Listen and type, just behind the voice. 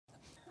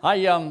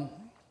I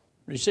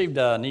received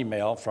an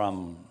email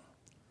from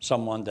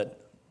someone that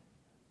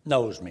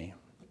knows me,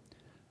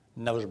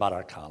 knows about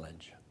our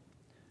college,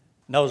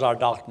 knows our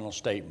doctrinal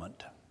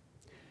statement.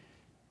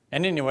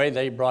 And anyway,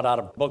 they brought out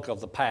a book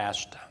of the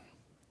past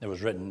that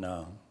was written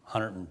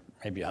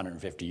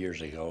 150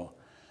 years ago.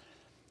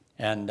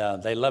 And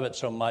they love it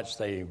so much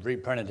they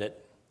reprinted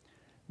it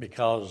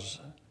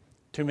because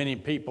too many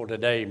people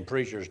today and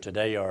preachers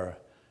today are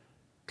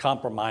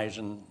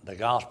compromising the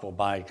gospel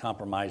by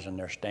compromising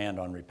their stand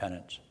on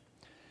repentance.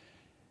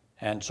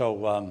 And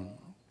so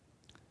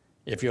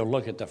if you'll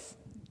look at the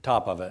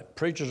top of it,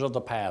 preachers of the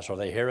past, are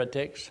they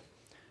heretics?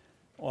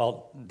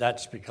 Well,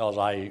 that's because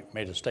I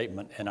made a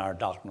statement in our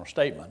doctrinal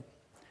statement.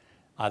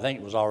 I think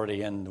it was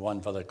already in the one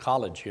for the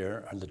college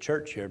here, or the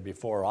church here,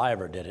 before I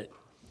ever did it,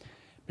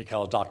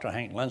 because Dr.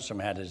 Hank Lindstrom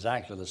had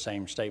exactly the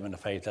same statement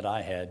of faith that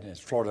I had, as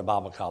Florida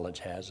Bible College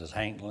has, as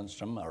Hank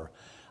Lindstrom, or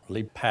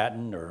Lee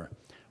Patton, or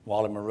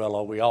Wally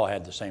Murillo. We all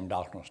had the same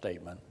doctrinal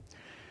statement.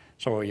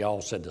 So we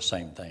all said the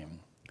same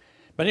thing.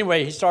 But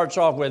anyway, he starts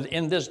off with,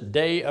 in this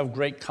day of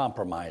great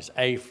compromise,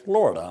 a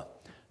Florida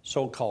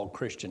so-called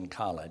Christian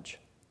college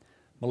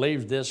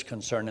believes this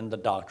concerning the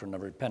doctrine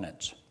of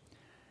repentance.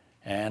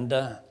 And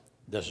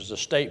this is a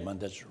statement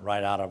that's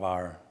right out of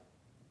our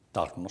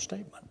doctrinal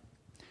statement.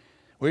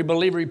 We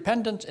believe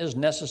repentance is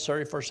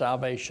necessary for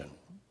salvation.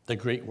 The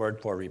Greek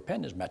word for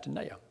repent is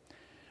metanoia,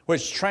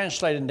 which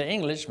translated into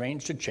English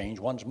means to change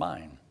one's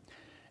mind.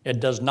 It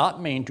does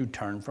not mean to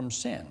turn from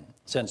sin,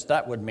 since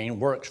that would mean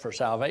works for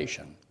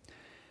salvation.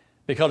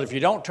 Because if you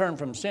don't turn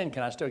from sin,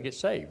 can I still get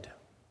saved?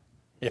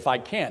 If I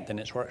can't, then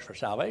it's works for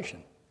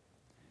salvation.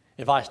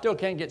 If I still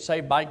can't get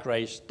saved by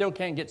grace, still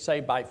can't get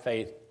saved by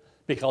faith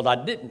because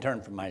I didn't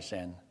turn from my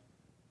sin,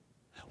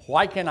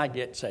 why can't I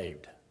get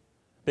saved?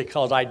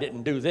 Because I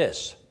didn't do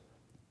this.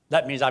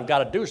 That means I've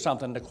got to do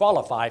something to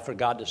qualify for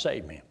God to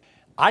save me.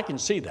 I can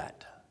see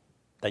that.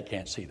 They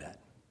can't see that.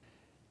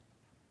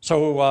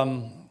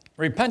 So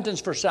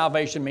repentance for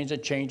salvation means a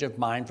change of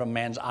mind from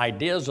man's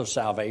ideas of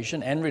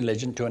salvation and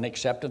religion to an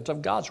acceptance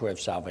of God's way of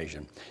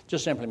salvation.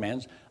 Just simply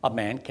means a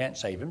man can't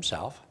save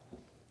himself,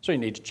 so you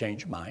need to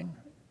change your mind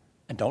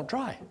and don't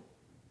try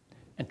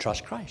and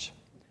trust Christ.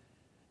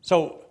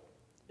 So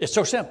it's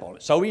so simple,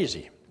 it's so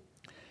easy.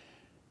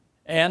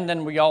 And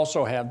then we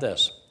also have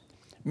this.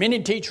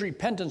 Many teach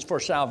repentance for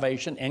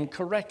salvation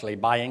incorrectly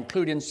by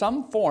including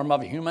some form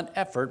of human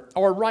effort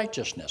or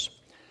righteousness,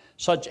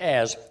 such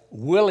as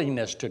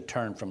willingness to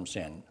turn from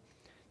sin.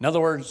 In other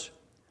words,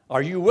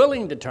 are you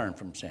willing to turn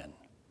from sin?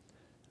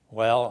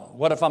 Well,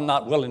 what if I'm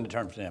not willing to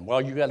turn from sin?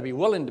 Well, you got to be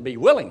willing to be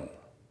willing.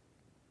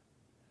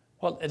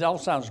 Well, it all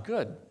sounds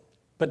good,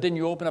 but then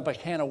you open up a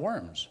can of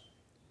worms.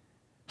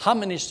 How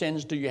many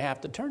sins do you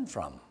have to turn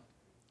from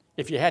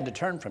if you had to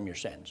turn from your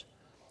sins?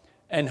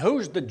 And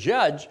who's the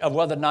judge of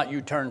whether or not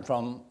you turn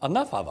from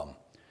enough of them?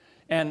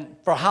 And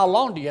for how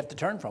long do you have to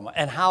turn from them?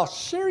 And how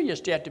serious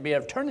do you have to be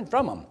of turning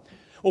from them?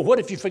 Well, what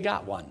if you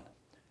forgot one?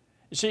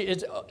 You see,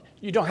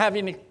 you don't have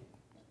any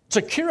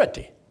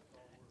security.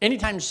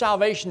 Anytime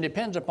salvation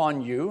depends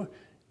upon you,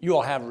 you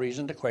will have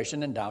reason to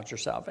question and doubt your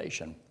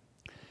salvation.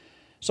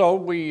 So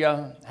we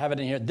have it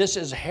in here. This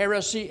is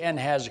heresy and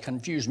has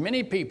confused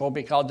many people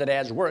because it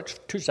adds works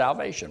to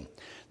salvation.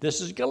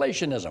 This is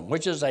Galatianism,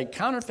 which is a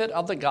counterfeit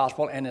of the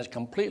gospel and is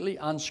completely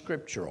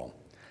unscriptural.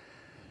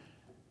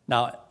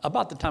 Now,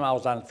 about the time I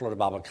was down at Florida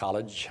Bible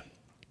College,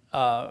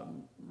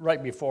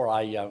 right before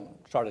I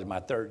started my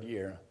third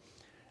year,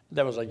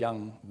 there was a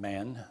young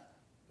man,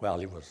 well,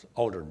 he was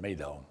older than me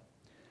though,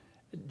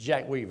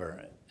 Jack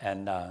Weaver,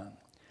 and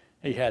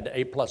he had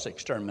A+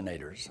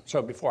 exterminators.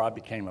 So before I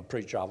became a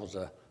preacher, I was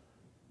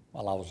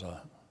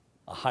a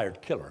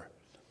hired killer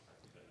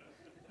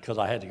because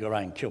I had to go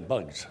around and kill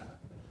bugs.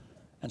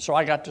 And so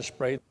I got to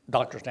spray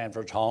Dr.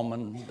 Stanford's home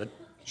and the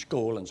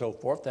school and so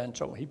forth, and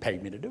so he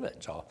paid me to do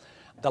it. So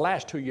the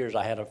last 2 years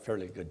I had a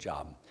fairly good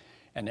job,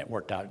 and it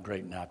worked out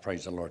great, and I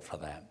praise the Lord for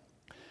that.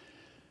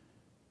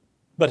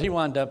 But he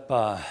wound up,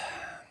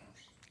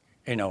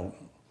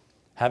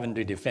 having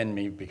to defend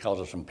me because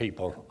of some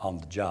people on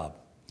the job.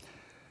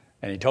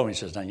 And he told me, he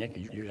says, now,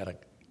 you got to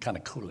kind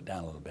of cool it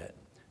down a little bit.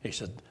 He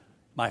said,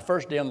 my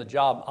first day on the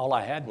job, all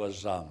I had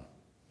was,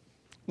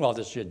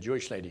 this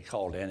Jewish lady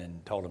called in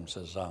and told him,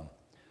 says,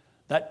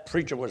 that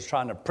preacher was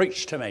trying to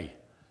preach to me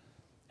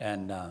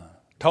and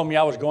told me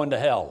I was going to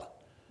hell.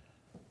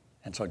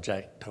 And so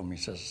Jack told me,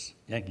 he says,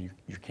 Yankee,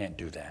 you can't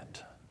do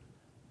that.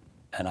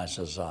 And I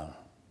says,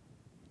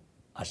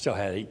 I still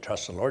had 8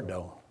 trust the Lord,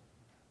 though.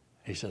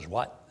 He says,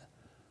 what?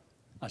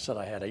 I said,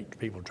 I had 8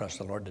 people trust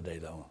the Lord today,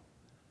 though.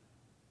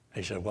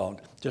 He said, well,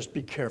 just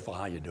be careful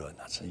how you do it.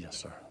 I said, yes,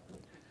 sir.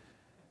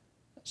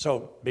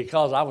 So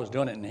because I was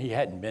doing it and he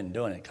hadn't been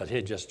doing it because he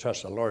had just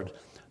trusted the Lord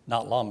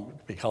not long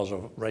because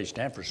of Ray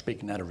Stanford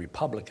speaking at a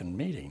Republican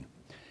meeting.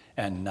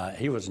 And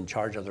he was in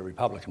charge of the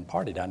Republican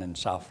Party down in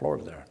South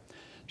Florida there.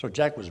 So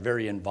Jack was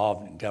very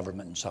involved in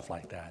government and stuff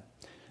like that.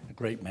 A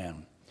great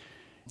man.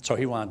 So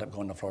he wound up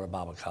going to Florida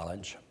Bible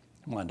College,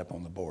 wound up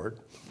on the board,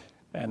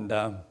 and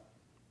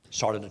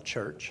started a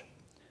church.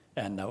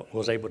 and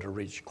was able to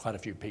reach quite a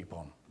few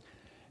people.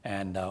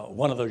 And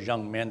one of those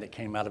young men that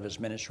came out of his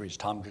ministry is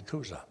Tom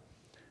Kakuza,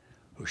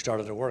 who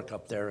started to work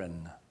up there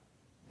in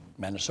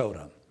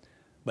Minnesota.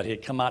 But he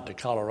had come out to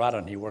Colorado,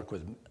 and he worked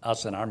with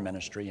us in our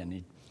ministry, and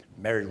he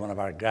married one of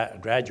our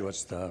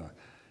graduates,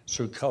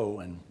 Sue Coe.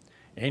 And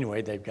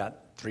anyway, they've got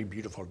 3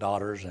 beautiful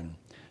daughters and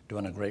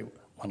doing a great,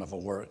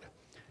 wonderful work.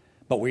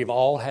 But we've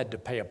all had to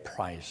pay a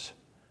price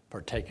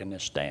for taking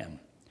this stand.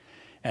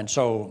 And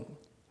so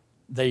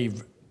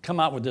they've come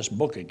out with this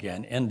book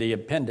again. In the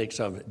appendix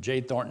of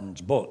J.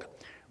 Thornton's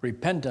book,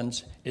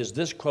 Repentance, is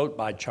this quote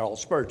by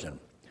Charles Spurgeon.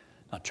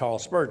 Now,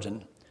 Charles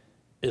Spurgeon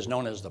is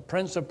known as the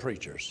Prince of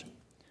Preachers,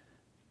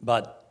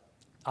 but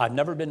I've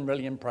never been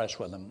really impressed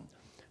with him,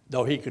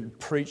 though he could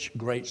preach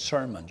great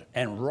sermons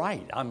and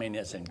write. I mean,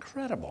 it's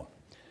incredible.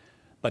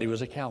 But he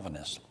was a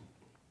Calvinist,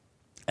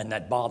 and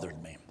that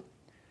bothered me.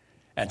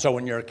 And so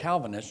when you're a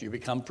Calvinist, you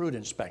become fruit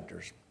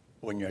inspectors.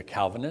 When you're a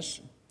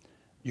Calvinist,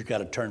 you've got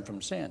to turn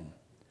from sin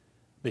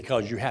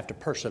because you have to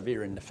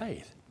persevere in the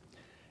faith.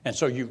 And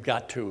so you've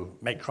got to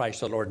make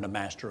Christ the Lord and the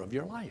master of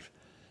your life.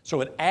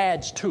 So it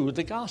adds to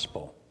the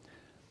gospel.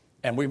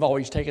 And we've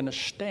always taken a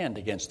stand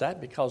against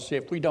that because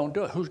if we don't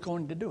do it, who's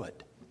going to do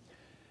it?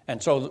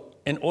 And so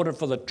in order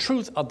for the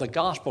truth of the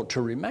gospel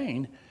to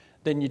remain,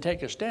 then you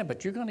take a stand,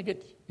 but you're going to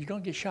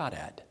get shot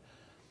at.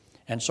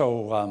 And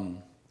so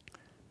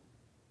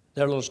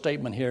there's a little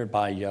statement here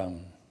by,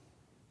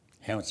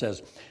 it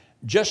says,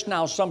 just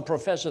now some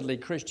professedly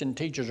Christian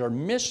teachers are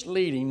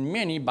misleading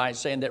many by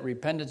saying that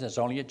repentance is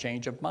only a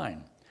change of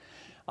mind.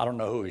 I don't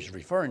know who he's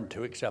referring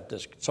to except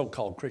this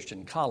so-called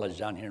Christian college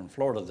down here in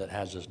Florida that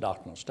has this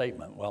doctrinal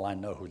statement. Well, I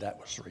know who that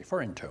was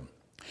referring to.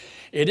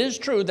 It is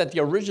true that the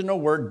original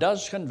word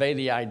does convey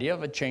the idea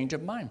of a change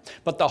of mind.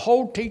 But the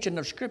whole teaching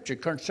of Scripture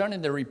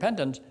concerning the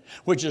repentance,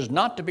 which is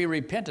not to be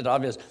repented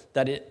of, is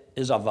that it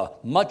is of a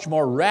much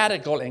more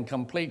radical and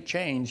complete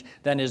change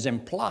than is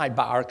implied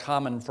by our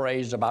common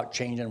phrase about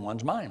changing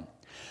one's mind.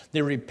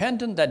 The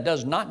repentance that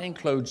does not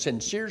include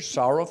sincere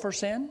sorrow for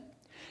sin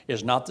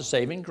is not the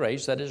saving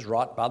grace that is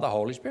wrought by the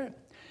Holy Spirit.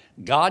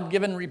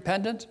 God-given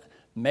repentance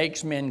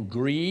makes men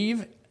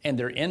grieve in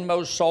their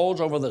inmost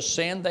souls over the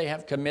sin they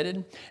have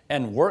committed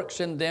and works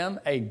in them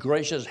a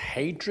gracious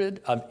hatred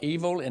of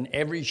evil in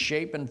every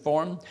shape and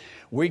form.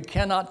 We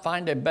cannot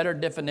find a better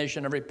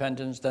definition of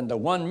repentance than the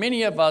one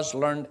many of us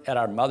learned at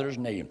our mother's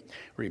knee.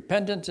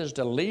 Repentance is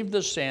to leave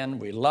the sin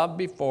we loved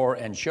before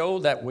and show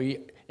that we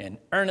in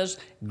earnest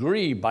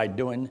grieve by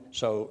doing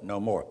so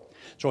no more.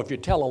 So if you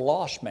tell a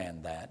lost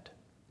man that,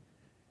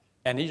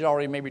 and he's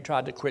already maybe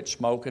tried to quit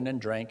smoking and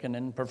drinking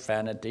and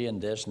profanity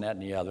and this and that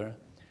and the other,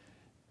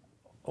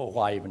 oh,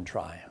 why even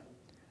try?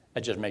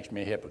 That just makes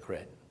me a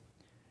hypocrite.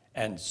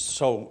 And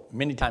so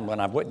many times when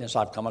I've witnessed,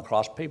 I've come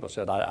across people who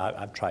said,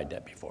 I've tried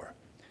that before.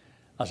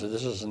 I said,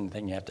 this isn't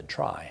anything you have to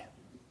try.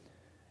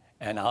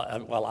 And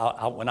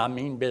when I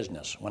mean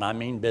business,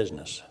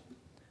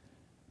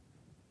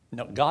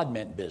 God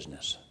meant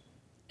business.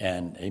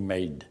 And he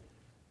made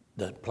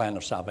the plan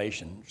of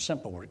salvation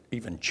simple where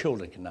even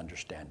children can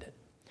understand it.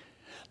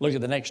 Look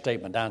at the next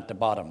statement down at the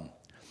bottom.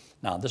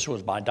 Now, this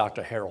was by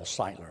Dr. Harold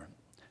Sightler.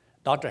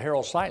 Dr.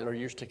 Harold Sightler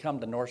used to come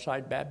to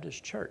Northside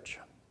Baptist Church.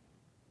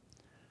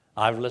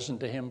 I've listened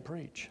to him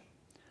preach.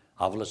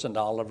 I've listened to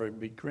Oliver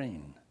B.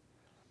 Green.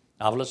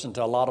 I've listened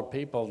to a lot of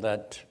people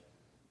that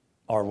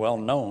are well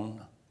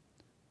known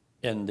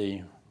in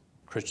the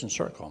Christian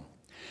circle.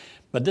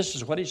 But this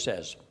is what he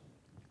says.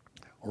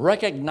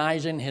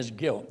 Recognizing his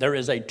guilt, there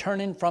is a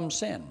turning from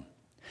sin.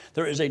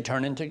 There is a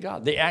turning to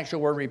God. The actual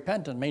word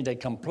repentance means a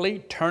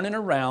complete turning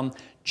around,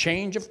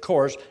 change of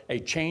course, a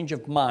change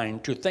of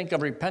mind. To think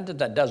of repentance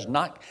that does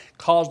not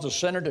cause the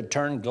sinner to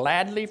turn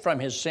gladly from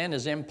his sin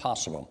is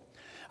impossible.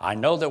 I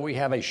know that we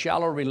have a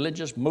shallow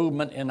religious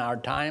movement in our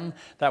time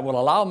that will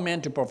allow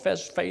men to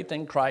profess faith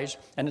in Christ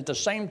and at the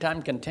same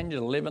time continue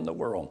to live in the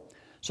world.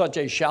 Such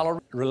a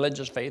shallow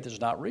religious faith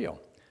is not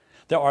real.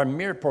 There are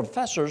mere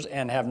professors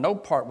and have no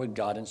part with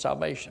God in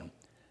salvation.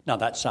 Now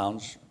that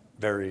sounds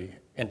very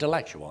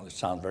intellectual. It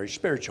sounds very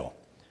spiritual.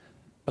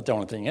 But the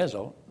only thing is,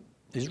 though,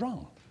 he's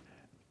wrong.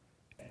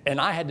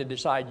 And I had to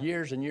decide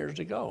years and years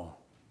ago,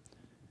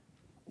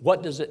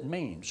 what does it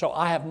mean? So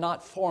I have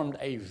not formed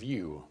a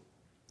view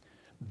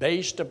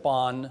based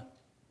upon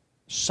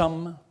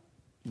some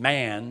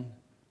man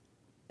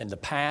in the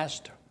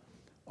past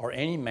or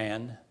any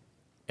man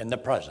in the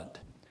present.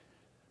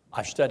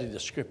 I've studied the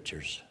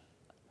Scriptures.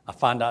 I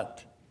find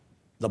out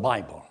the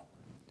Bible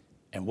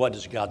and what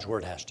does God's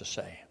Word has to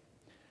say.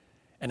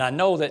 And I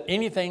know that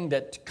anything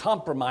that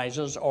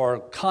compromises or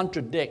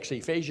contradicts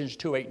Ephesians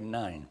 2:8 and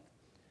 9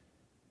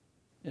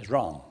 is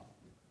wrong.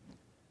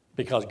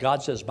 Because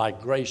God says, by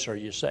grace are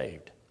you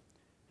saved.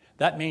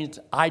 That means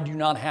I do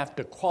not have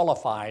to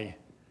qualify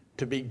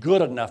to be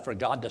good enough for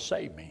God to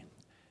save me.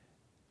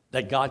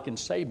 That God can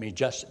save me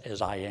just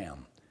as I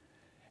am.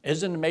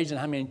 Isn't it amazing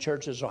how many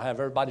churches will have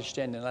everybody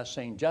standing there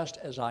saying, just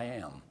as I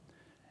am?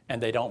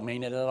 And they don't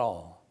mean it at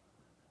all.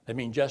 They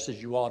mean just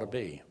as you ought to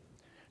be.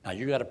 Now,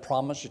 you got to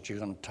promise that you're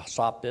going to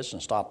stop this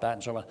and stop that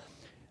and so on.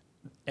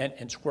 and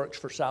it's works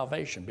for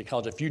salvation.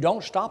 Because if you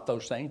don't stop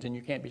those things, then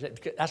you can't be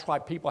saved. That's why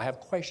people have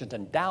questions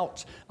and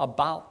doubts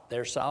about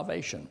their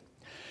salvation.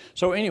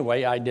 So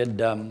anyway, I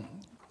did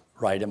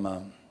write him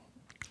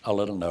a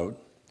little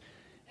note,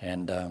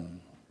 and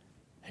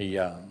he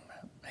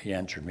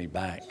answered me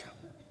back.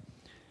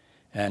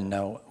 And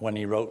when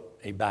he wrote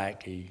me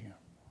back, he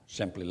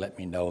simply let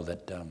me know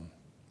that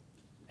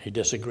he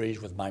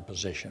disagrees with my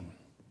position.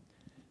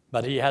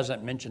 But he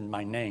hasn't mentioned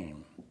my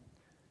name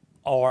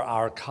or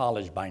our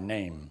college by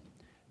name,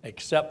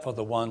 except for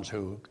the ones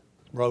who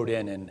wrote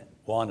in and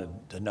wanted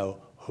to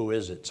know who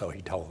is it, so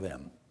he told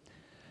them.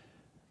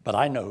 But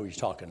I know who he's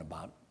talking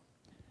about,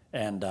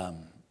 and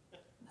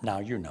now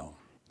you know.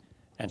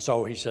 And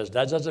so he says,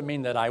 that doesn't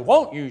mean that I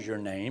won't use your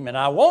name and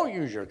I won't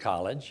use your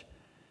college,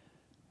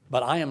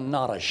 but I am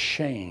not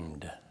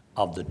ashamed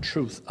of the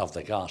truth of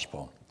the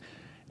gospel.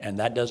 And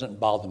that doesn't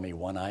bother me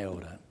one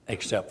iota,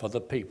 except for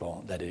the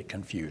people that it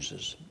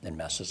confuses and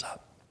messes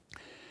up.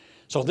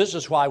 So this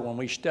is why when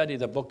we study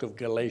the book of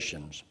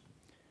Galatians,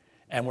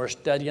 and we're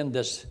studying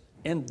this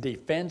in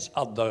defense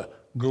of the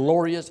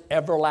glorious,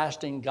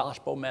 everlasting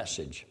gospel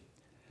message,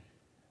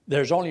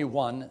 there's only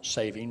one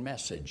saving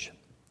message,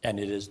 and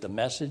it is the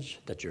message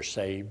that you're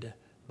saved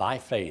by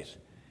faith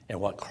in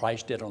what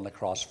Christ did on the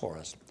cross for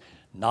us,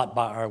 not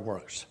by our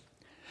works.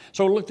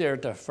 So look there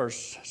at the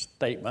first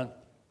statement.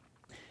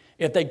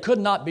 If they could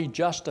not be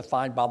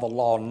justified by the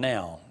law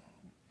now,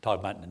 talking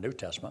about in the New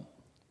Testament,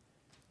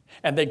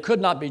 and they could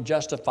not be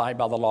justified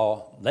by the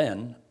law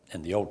then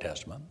in the Old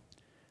Testament,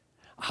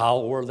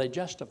 how were they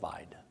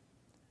justified?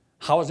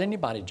 How is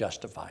anybody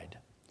justified?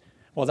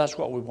 Well, that's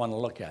what we want to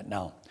look at.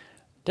 Now,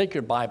 take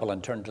your Bible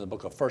and turn to the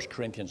book of 1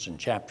 Corinthians in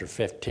chapter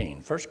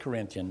 15. 1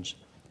 Corinthians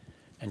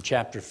in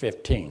chapter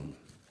 15.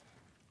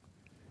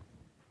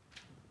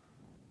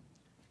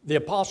 The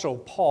Apostle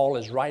Paul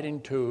is writing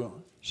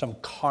to some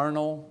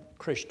carnal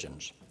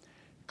Christians,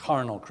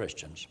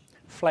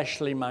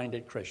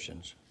 fleshly-minded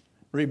Christians,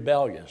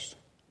 rebellious,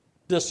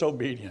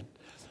 disobedient.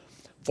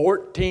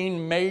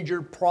 14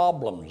 major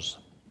problems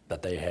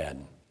that they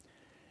had.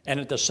 And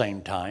at the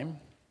same time,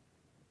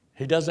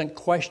 he doesn't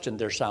question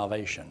their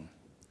salvation.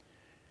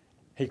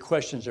 He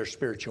questions their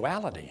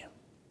spirituality,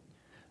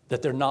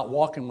 that they're not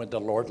walking with the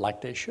Lord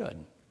like they should.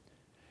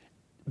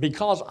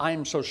 Because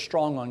I'm so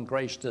strong on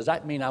grace, does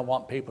that mean I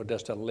want people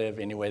just to live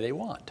any way they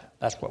want?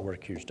 That's what we're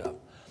accused of.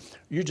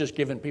 You're just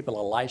giving people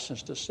a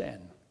license to sin.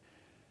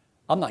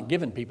 I'm not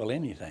giving people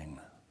anything.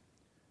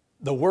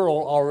 The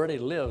world already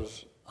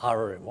lives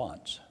however it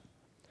wants.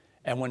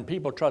 And when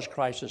people trust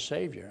Christ as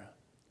Savior,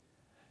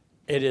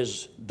 it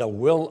is the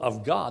will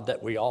of God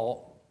that we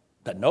all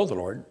that know the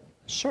Lord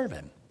serve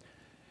Him.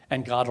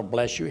 And God will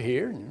bless you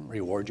here and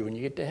reward you when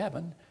you get to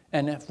heaven.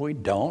 And if we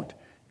don't,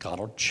 God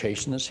will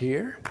chasten us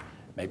here,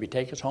 maybe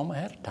take us home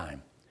ahead of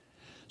time.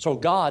 So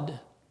God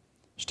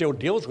still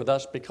deals with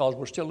us because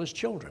we're still His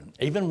children.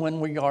 Even when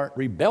we are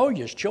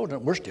rebellious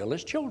children, we're still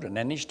His children,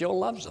 and He still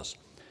loves us.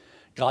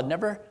 God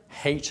never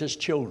hates His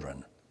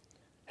children.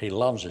 He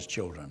loves His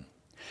children.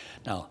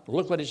 Now,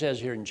 look what He says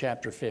here in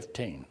chapter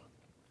 15.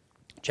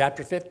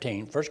 Chapter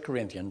 15, 1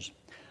 Corinthians,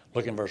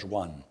 look in verse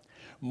 1.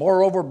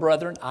 Moreover,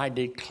 brethren, I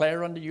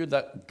declare unto you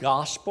the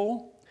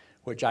gospel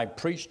which I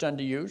preached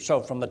unto you.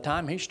 So from the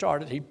time he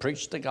started, he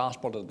preached the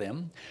gospel to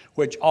them,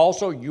 which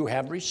also you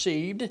have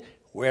received,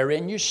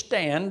 wherein you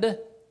stand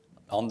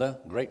on the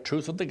great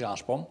truth of the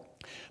gospel,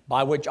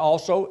 by which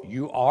also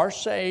you are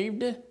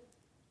saved.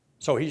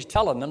 So he's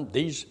telling them,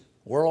 these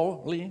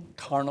worldly,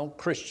 carnal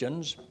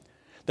Christians,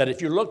 that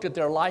if you looked at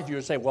their life, you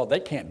would say, well, they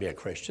can't be a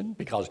Christian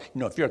because,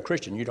 if you're a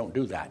Christian, you don't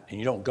do that, and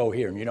you don't go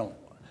here, and you don't.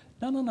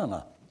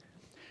 No.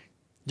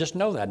 Just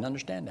know that and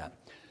understand that.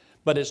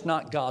 But it's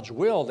not God's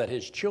will that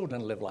His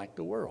children live like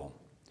the world.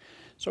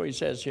 So he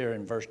says here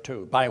in verse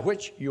 2, by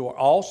which you are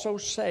also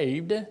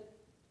saved,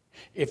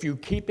 if you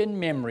keep in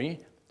memory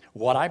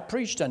what I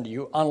preached unto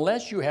you,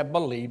 unless you have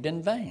believed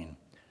in vain.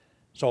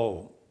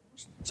 So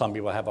some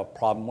people have a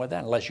problem with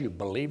that, unless you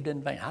believed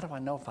in vain. How do I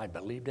know if I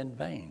believed in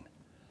vain?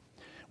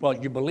 Well,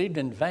 you believed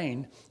in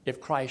vain if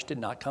Christ did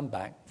not come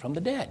back from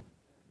the dead.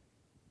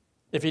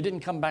 If He didn't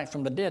come back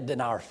from the dead,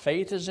 then our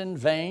faith is in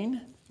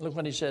vain. Look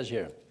what he says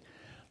here.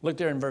 Look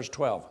there in verse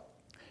 12.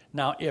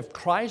 Now, if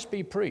Christ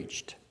be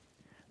preached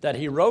that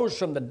He rose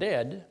from the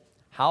dead,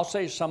 how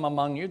say some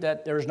among you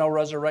that there is no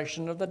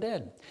resurrection of the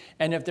dead?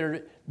 And if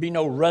there be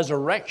no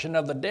resurrection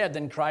of the dead,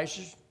 then Christ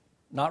is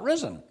not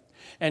risen.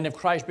 And if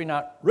Christ be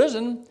not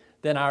risen,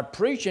 then our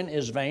preaching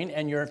is vain,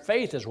 and your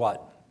faith is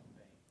what?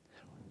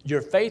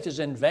 Your faith is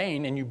in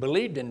vain, and you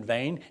believed in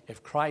vain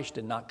if Christ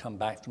did not come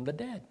back from the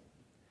dead.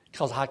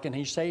 Because how can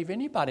He save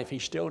anybody if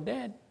He's still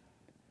dead?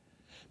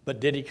 But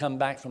did He come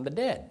back from the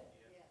dead?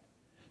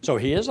 So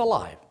He is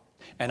alive.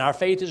 And our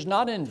faith is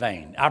not in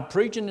vain. Our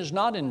preaching is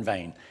not in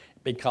vain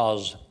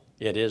because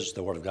it is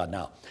the Word of God.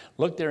 Now,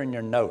 look there in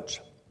your notes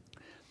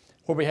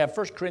where we have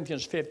 1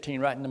 Corinthians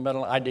 15 right in the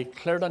middle. I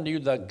declared unto you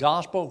the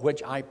gospel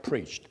which I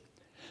preached.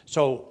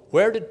 So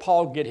where did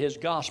Paul get his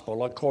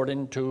gospel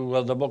according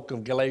to the book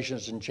of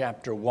Galatians in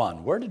chapter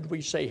 1? Where did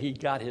we say he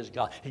got his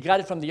gospel? He got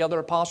it from the other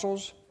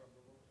apostles?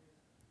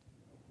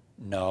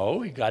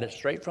 No, he got it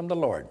straight from the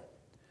Lord,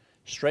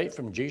 straight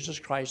from Jesus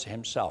Christ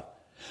himself.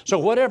 So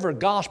whatever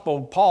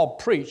gospel Paul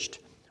preached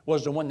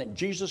was the one that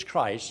Jesus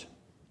Christ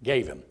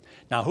gave him.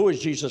 Now, who is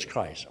Jesus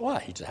Christ? Well,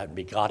 he just had to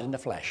be God in the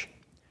flesh.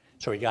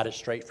 So he got it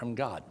straight from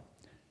God.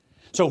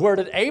 So where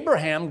did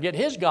Abraham get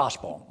his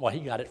gospel? Well, he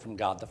got it from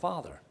God the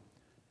Father.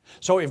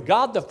 So if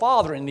God the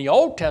Father in the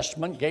Old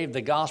Testament gave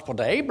the gospel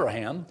to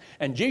Abraham,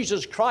 and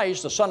Jesus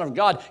Christ, the Son of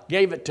God,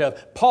 gave it to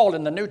Paul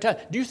in the New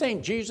Testament, do you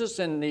think Jesus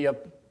and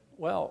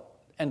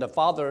the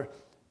Father,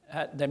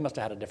 they must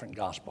have had a different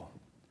gospel?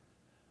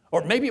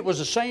 Or maybe it was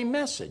the same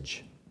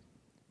message,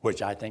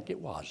 which I think it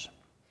was,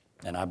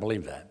 and I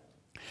believe that.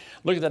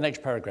 Look at the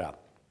next paragraph.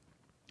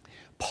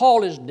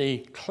 Paul is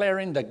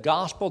declaring the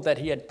gospel that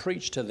he had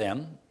preached to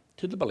them,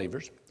 to the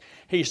believers.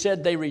 He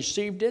said they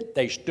received it,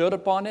 they stood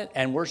upon it,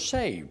 and were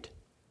saved.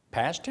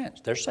 Past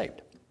tense, they're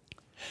saved.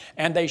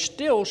 And they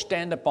still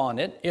stand upon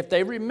it if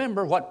they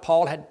remember what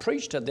Paul had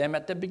preached to them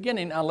at the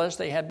beginning, unless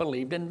they had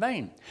believed in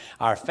vain.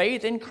 Our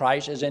faith in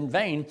Christ is in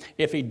vain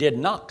if he did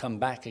not come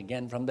back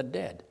again from the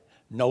dead.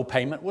 No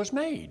payment was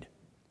made.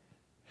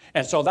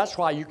 And so that's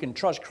why you can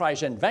trust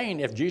Christ in vain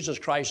if Jesus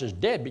Christ is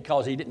dead,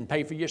 because he didn't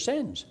pay for your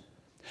sins.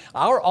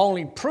 Our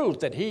only proof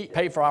that he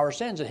paid for our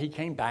sins is that he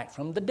came back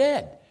from the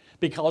dead,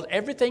 because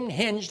everything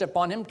hinged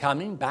upon him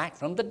coming back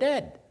from the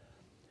dead.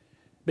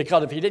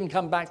 Because if he didn't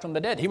come back from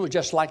the dead, he was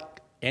just like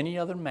any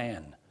other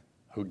man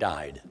who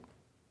died.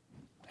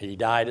 He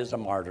died as a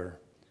martyr,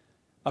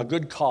 a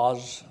good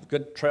cause, a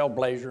good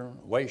trailblazer,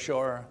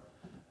 Wayshaw,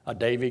 a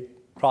Davy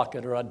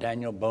Crockett or a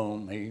Daniel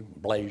Boone. He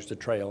blazed the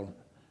trail,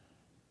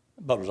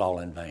 but it was all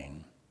in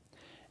vain.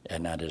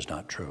 And that is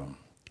not true.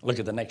 Look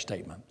at the next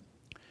statement.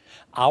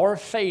 Our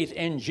faith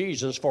in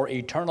Jesus for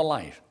eternal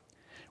life,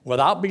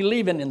 without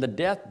believing in the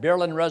death,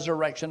 burial, and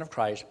resurrection of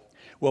Christ,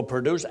 will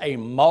produce a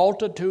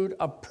multitude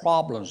of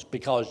problems,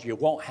 because you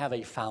won't have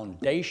a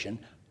foundation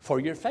for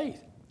your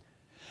faith.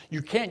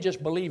 You can't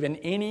just believe in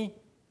any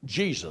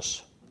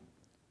Jesus.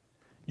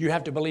 You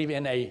have to believe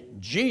in a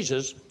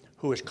Jesus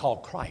who is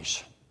called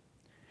Christ.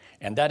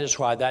 And that is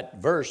why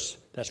that verse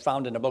that's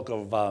found in the book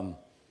of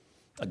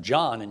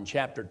John in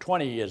chapter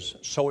 20 is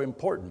so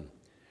important.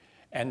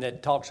 And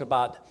it talks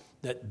about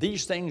that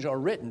these things are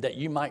written that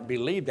you might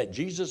believe that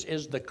Jesus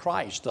is the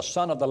Christ, the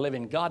Son of the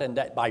living God, and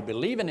that by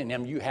believing in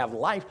him you have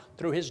life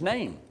through his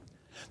name.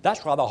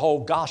 That's why the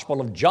whole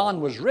Gospel of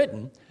John was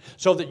written,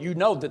 so that you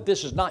know that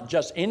this is not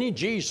just any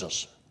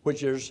Jesus,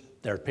 which is,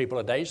 there are people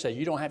today say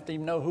you don't have to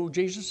even know who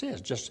Jesus is.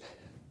 Just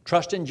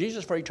trust in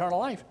Jesus for eternal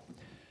life.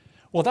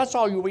 Well, that's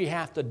all we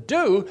have to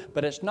do,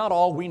 but it's not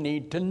all we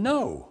need to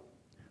know.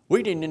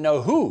 We need to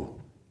know who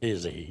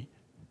is he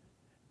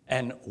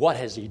and what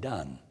has he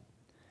done.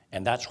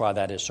 And that's why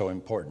that is so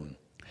important.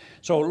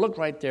 So look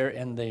right there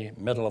in the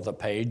middle of the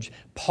page.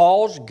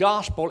 Paul's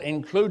gospel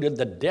included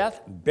the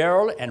death,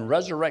 burial, and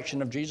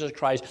resurrection of Jesus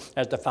Christ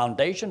as the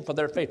foundation for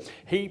their faith.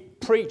 He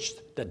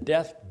preached the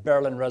death,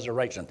 burial, and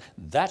resurrection.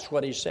 That's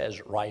what he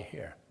says right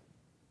here,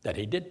 that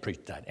he did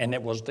preach that, and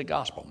it was the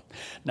gospel.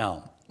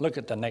 Now, look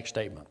at the next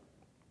statement.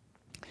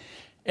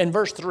 In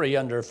verse 3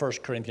 under 1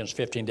 Corinthians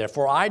 15,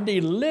 therefore I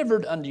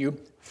delivered unto you,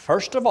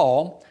 first of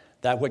all,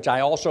 that which I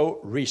also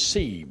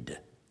received,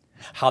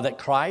 how that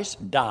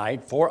Christ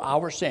died for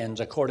our sins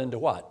according to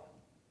what?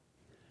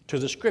 To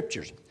the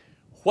Scriptures.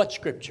 What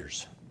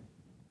Scriptures?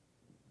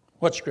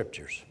 What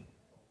Scriptures?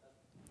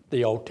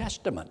 The Old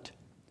Testament.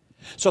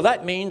 So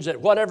that means that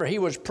whatever he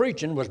was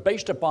preaching was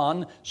based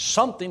upon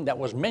something that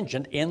was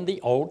mentioned in the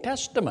Old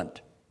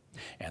Testament.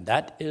 And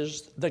that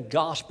is the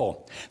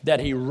gospel, that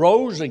he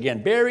rose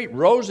again, buried,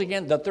 rose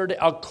again the third day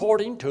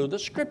according to the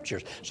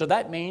Scriptures. So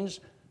that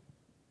means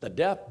the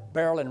death,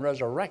 burial, and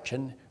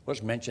resurrection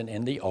was mentioned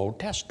in the Old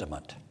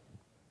Testament.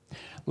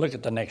 Look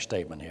at the next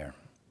statement here.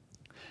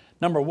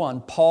 Number one,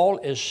 Paul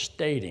is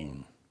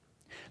stating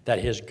that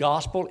his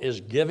gospel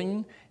is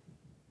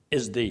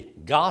the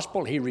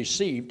gospel he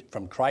received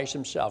from Christ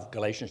himself,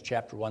 Galatians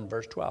chapter 1,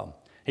 verse 12.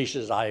 He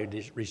says, I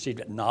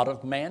received it not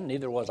of man,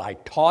 neither was I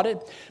taught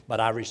it, but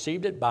I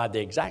received it by the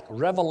exact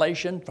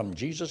revelation from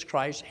Jesus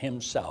Christ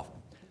himself.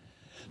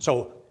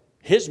 So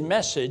his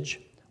message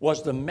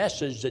was the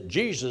message that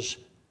Jesus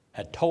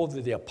had told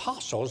the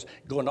apostles,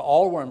 go into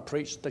all the world and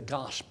preach the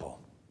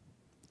gospel.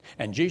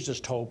 And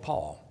Jesus told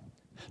Paul.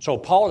 So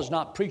Paul is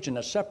not preaching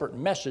a separate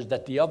message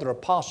that the other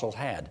apostles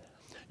had.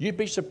 You'd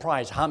be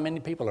surprised how many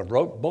people have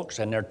wrote books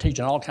and they're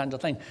teaching all kinds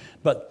of things,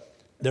 but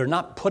they're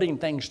not putting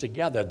things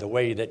together the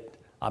way that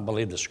I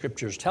believe the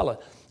Scriptures tell it,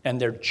 and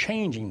they're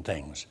changing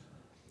things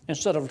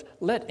instead of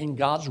letting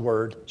God's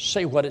Word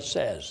say what it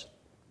says.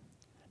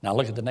 Now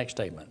look at the next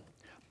statement.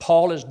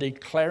 Paul is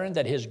declaring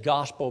that his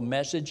gospel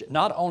message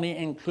not only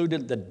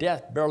included the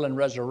death, burial, and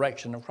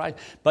resurrection of Christ,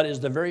 but is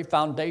the very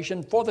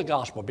foundation for the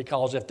gospel,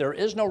 because if there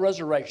is no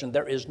resurrection,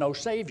 there is no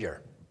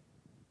Savior.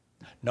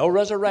 No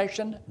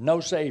resurrection,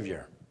 no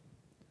Savior.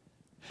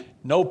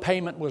 No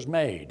payment was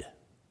made.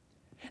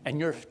 and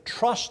your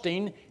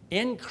trusting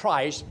in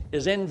Christ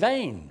is in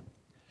vain.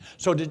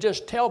 So to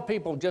just tell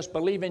people just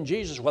believe in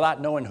Jesus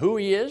without knowing who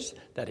he is,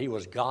 that he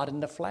was God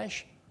in the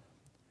flesh,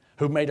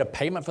 who made a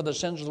payment for the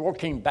sins of the world,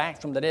 came back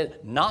from the dead,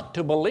 not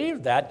to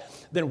believe that,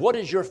 then what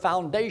is your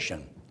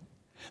foundation?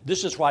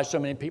 This is why so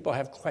many people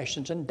have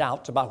questions and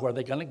doubts about where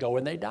they're going to go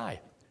when they die.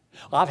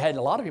 I've had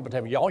a lot of people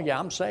tell me, oh yeah,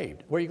 I'm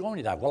saved. Where are you going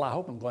to die? Well, I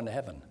hope I'm going to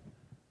heaven.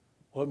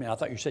 Well, I mean, I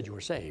thought you said you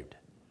were saved.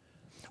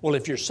 Well,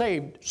 if you're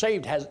saved,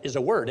 is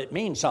a word. It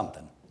means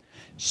something.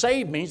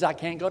 Saved means I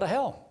can't go to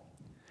hell.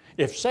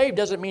 If saved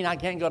doesn't mean I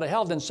can't go to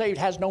hell, then saved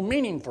has no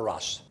meaning for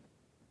us.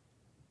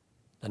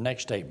 The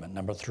next statement,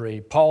 number 3,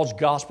 Paul's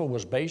gospel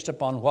was based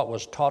upon what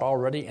was taught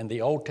already in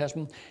the Old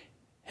Testament.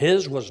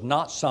 His was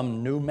not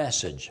some new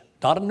message,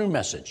 not a new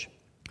message.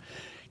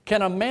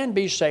 Can a man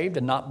be saved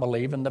and not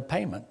believe in the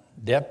payment,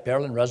 death,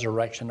 burial, and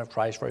resurrection of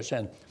Christ for his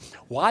sins?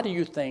 Why do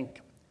you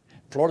think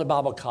Florida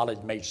Bible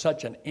College made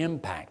such an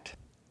impact?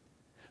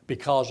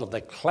 Because of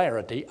the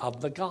clarity of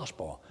the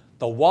gospel.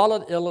 The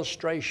wallet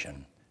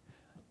illustration,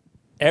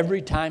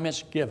 every time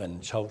it's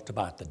given, talks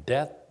about the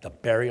death, the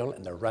burial,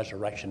 and the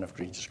resurrection of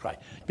Jesus Christ.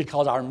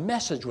 Because our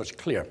message was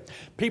clear.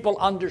 People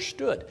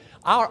understood.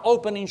 Our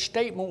opening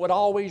statement would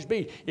always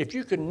be, if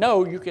you could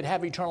know you could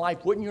have eternal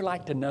life, wouldn't you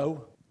like to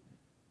know?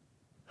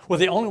 Well,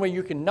 the only way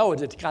you can know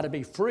is it's got to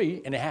be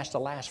free and it has to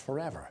last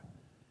forever.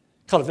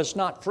 Because if it's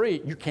not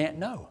free, you can't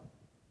know.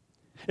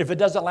 If it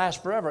doesn't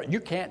last forever, you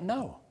can't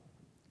know.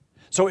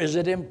 So is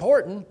it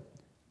important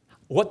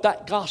what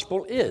that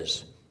gospel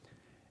is?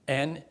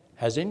 And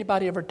has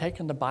anybody ever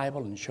taken the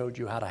Bible and showed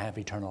you how to have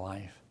eternal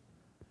life?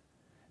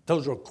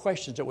 Those were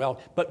questions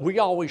but we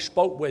always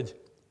spoke with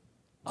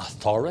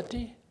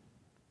authority,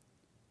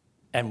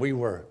 and we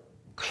were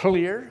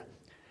clear.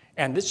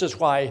 And this is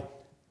why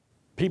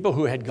people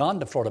who had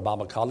gone to Florida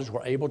Bible College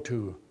were able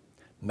to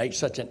make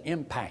such an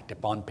impact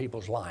upon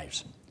people's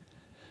lives.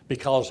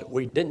 Because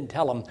we didn't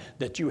tell them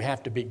that you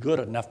have to be good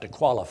enough to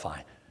qualify.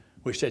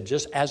 We said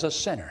just as a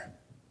sinner,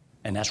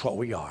 and that's what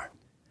we are.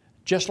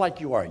 Just like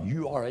you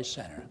are a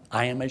sinner.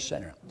 I am a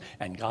sinner.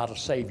 And God will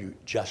save you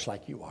just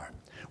like you are.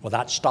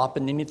 Without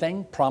stopping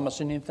anything,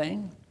 promising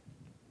anything,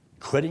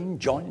 quitting,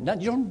 joining.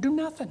 You don't do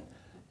nothing.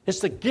 It's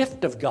the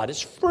gift of God.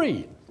 It's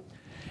free.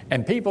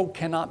 And people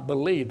cannot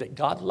believe that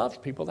God loves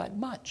people that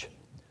much.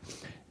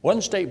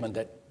 One statement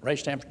that Ray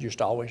Stanford used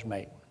to always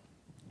make,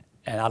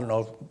 and I don't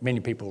know if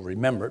many people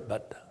remember it,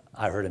 but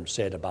I heard him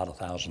say it about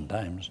 1,000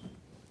 times.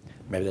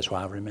 Maybe that's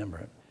why I remember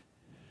it.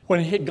 When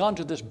he had gone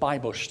to this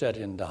Bible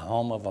study in the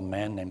home of a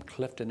man named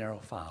Clifton Errol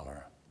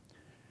Fowler,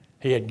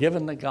 he had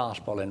given the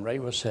gospel, and Ray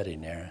was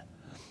sitting there.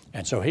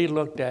 And so he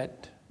looked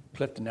at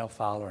Clifton Errol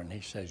Fowler, and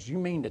he says, you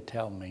mean to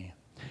tell me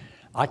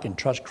I can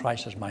trust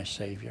Christ as my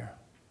Savior,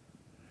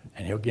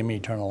 and he'll give me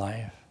eternal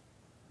life,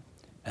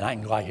 and I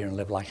can go out here and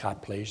live like I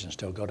please and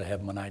still go to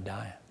heaven when I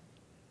die?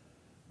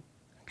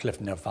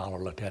 Clifton Errol Fowler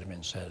looked at him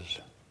and says,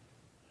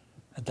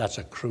 that's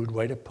a crude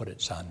way to put it,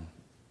 son,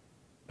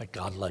 but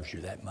God loves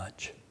you that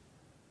much.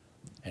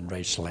 And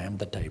Ray slammed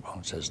the table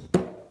and says,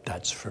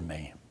 that's for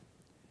me.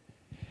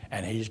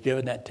 And he's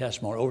given that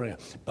testimony over and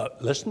over.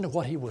 But listen to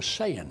what he was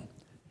saying.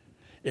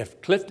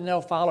 If Clifton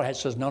L. Fowler had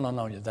said,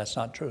 no, that's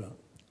not true,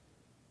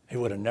 he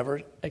would have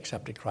never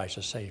accepted Christ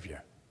as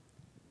Savior.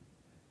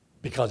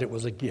 Because it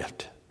was a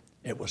gift.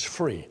 It was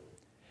free.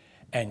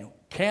 And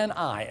can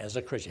I, as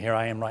a Christian, here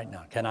I am right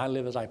now, can I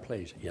live as I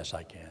please? Yes,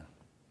 I can.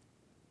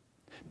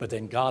 But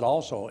then God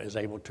also is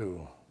able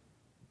to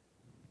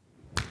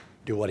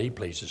do what he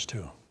pleases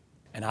too.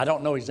 And I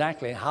don't know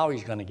exactly how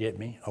he's going to get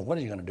me or what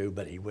he's going to do,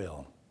 but he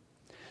will.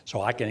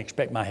 So I can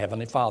expect my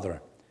Heavenly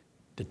Father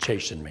to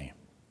chasten me.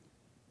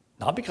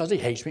 Not because he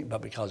hates me,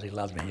 but because he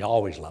loves me. He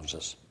always loves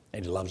us,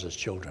 and he loves his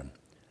children.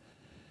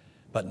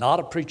 But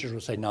not a preacher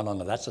will say, no,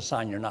 that's a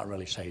sign you're not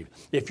really saved.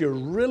 If you're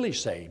really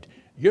saved,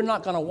 you're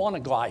not going to want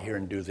to go out here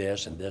and do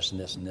this and this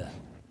and this and this.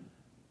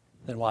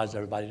 Then why is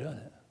everybody doing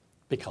it?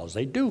 Because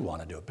they do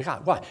want to do it.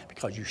 Why?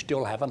 Because you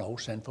still have an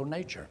old sinful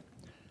nature.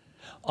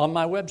 On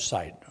my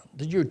website,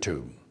 the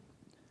YouTube,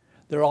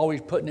 they're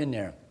always putting in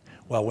there,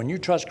 well, when you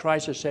trust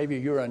Christ as Savior,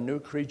 you're a new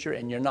creature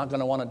and you're not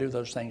going to want to do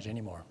those things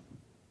anymore.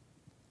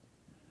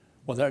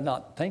 Well, they're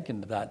not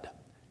thinking that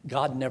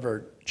God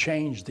never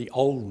changed the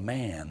old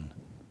man.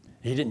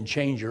 He didn't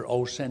change your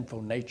old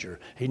sinful nature.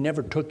 He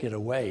never took it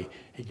away.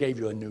 He gave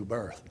you a new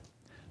birth.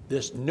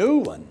 This new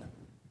one,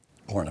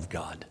 born of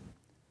God.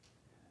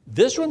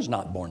 This one's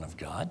not born of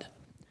God.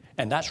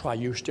 And that's why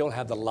you still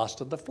have the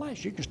lust of the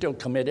flesh. You can still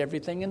commit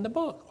everything in the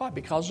book. Why?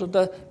 Because of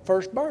the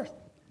first birth.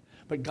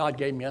 But God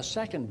gave me a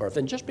second birth.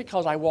 And just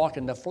because I walk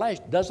in the flesh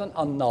doesn't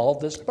annul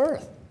this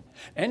birth.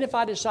 And if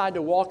I decide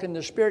to walk in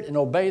the Spirit and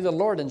obey the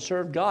Lord and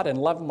serve God and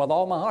love Him with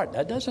all my heart,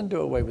 that doesn't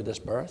do away with this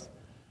birth.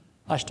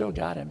 I still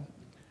got Him.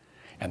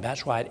 And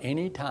that's why at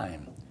any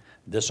time,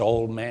 this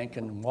old man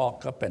can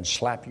walk up and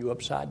slap you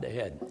upside the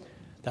head.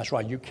 That's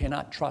why you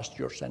cannot trust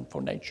your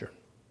sinful nature.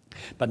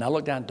 But now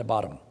look down at the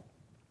bottom.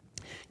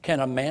 Can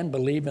a man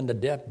believe in the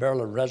death,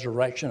 burial, and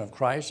resurrection of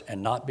Christ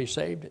and not be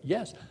saved?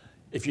 Yes,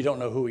 if you don't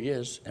know who he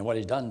is and what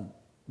he's done.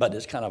 But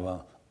it's kind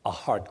of a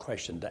hard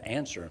question to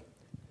answer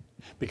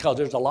because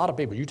there's a lot of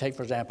people. You take,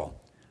 for example,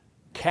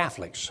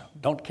 Catholics.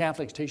 Don't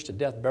Catholics teach the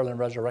death, burial, and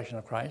resurrection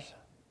of Christ?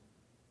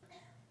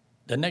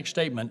 The next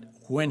statement,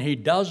 when he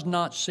does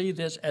not see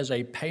this as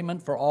a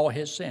payment for all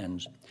his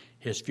sins,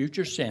 his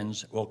future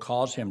sins will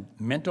cause him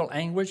mental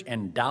anguish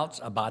and doubts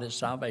about his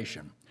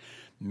salvation.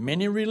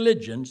 Many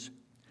religions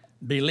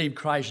believe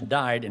Christ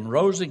died and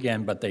rose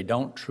again, but they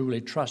don't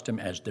truly trust him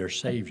as their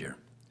Savior.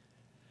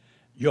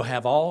 You'll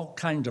have all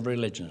kinds of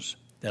religions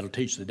that'll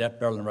teach the death,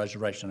 burial, and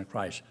resurrection of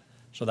Christ.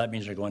 So that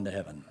means they're going to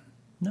heaven.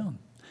 No,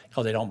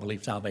 because they don't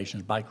believe salvation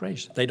is by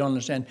grace. They don't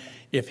understand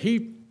if he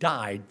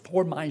died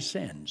for my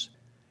sins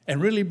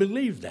and really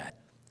believe that,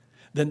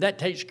 then that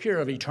takes care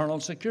of eternal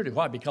security.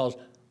 Why? Because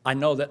I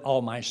know that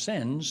all my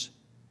sins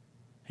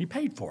he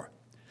paid for.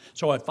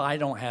 So if I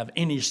don't have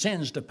any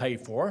sins to pay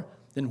for,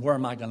 then where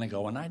am I going to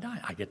go when I die?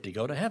 I get to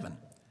go to heaven.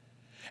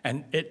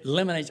 And it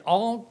eliminates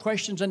all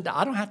questions and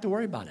I don't have to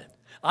worry about it.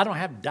 I don't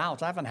have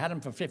doubts. I haven't had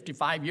them for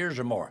 55 years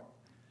or more.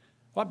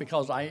 Why?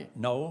 Because I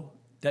know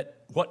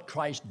that what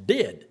Christ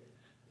did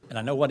and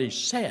I know what he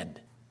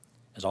said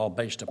is all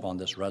based upon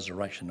this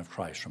resurrection of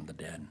Christ from the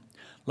dead.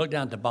 Look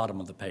down at the bottom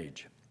of the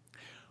page.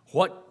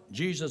 What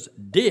Jesus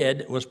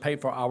did was pay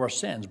for our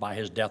sins by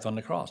his death on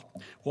the cross.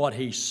 What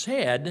he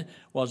said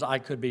was I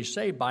could be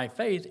saved by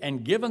faith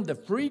and given the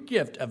free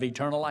gift of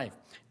eternal life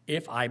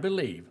if I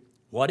believe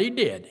what he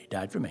did. He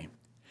died for me.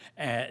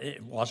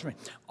 It was for me.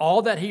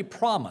 All that he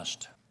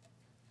promised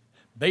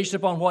based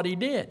upon what he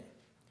did.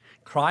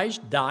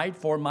 Christ died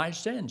for my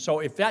sins. So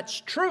if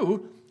that's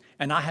true,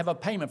 and I have a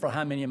payment for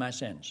how many of my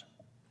sins?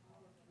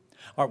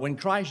 Or when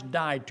Christ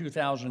died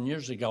 2,000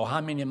 years ago,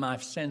 how many of my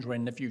sins were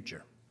in the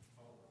future?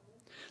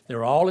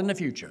 They're all in the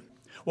future.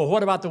 Well,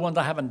 what about the ones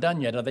I haven't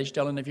done yet? Are they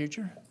still in the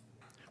future?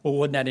 Well,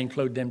 wouldn't that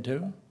include them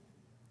too?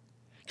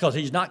 Because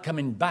he's not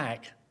coming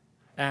back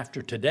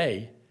after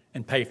today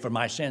and pay for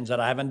my sins that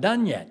I haven't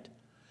done yet.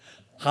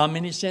 How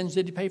many sins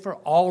did he pay for?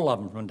 All of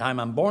them. From the time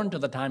I'm born to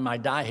the time I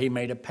die, he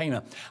made a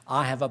payment.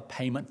 I have a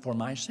payment for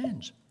my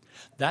sins.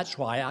 That's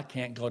why I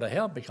can't go to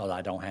hell, because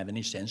I don't have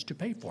any sins to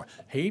pay for.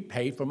 He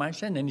paid for my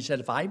sin. And he said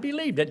if I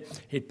believed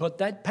it, he'd put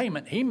that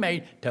payment he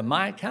made to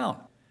my account.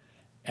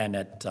 And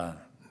it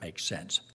makes sense.